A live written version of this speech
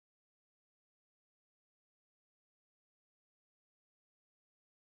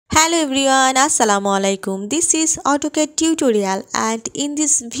Hello everyone, Assalamualaikum. This is AutoCAD tutorial and in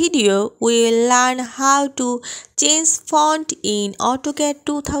this video we will learn how to change font in AutoCAD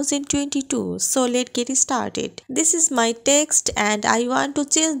 2022. So let's get started. This is my text and I want to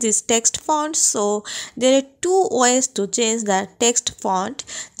change this text font. So there are two ways to change the text font.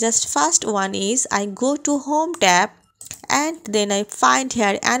 Just first one is I go to Home tab and then I find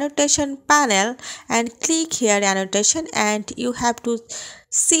here annotation panel and click here annotation, and you have to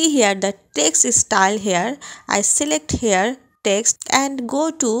see here the text style. Here I select here text and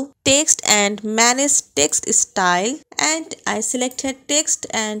go to text and manage text style, and I select here text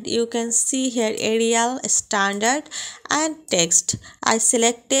and you can see here Arial, standard and text. I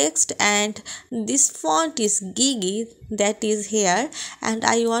select text and this font is Gigi, that is here, and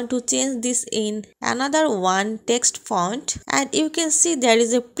I want to change this in another one text font, and you can see there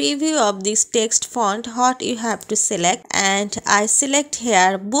is a preview of this text font what you have to select, and I select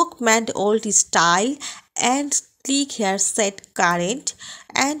here bookmark old style and click here set current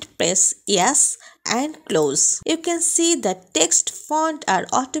and press yes and close. You can see the text font are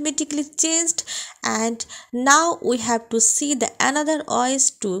automatically changed, and now we have to see the another ways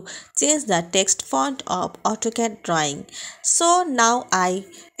to change the text font of AutoCAD drawing. So now I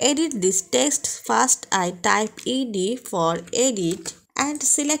edit this text. First I type ed for edit and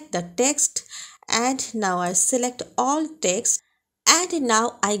select the text, and now I select all text, and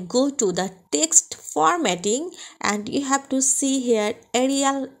now I go to the text formatting, and you have to see here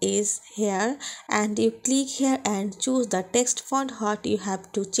Arial is here, and you click here and choose the text font what you have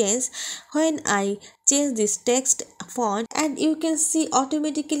to change. When I change this text font, and you can see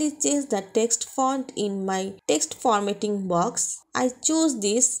automatically change the text font in my text formatting box. I choose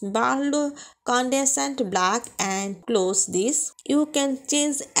this Barlow Condensate Black and close this. You can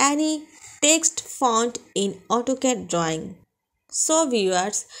change any text font in AutoCAD drawing. So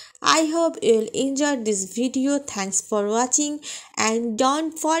viewers, I hope you will enjoy this video. Thanks for watching and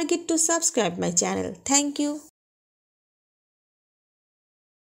don't forget to subscribe my channel. Thank you.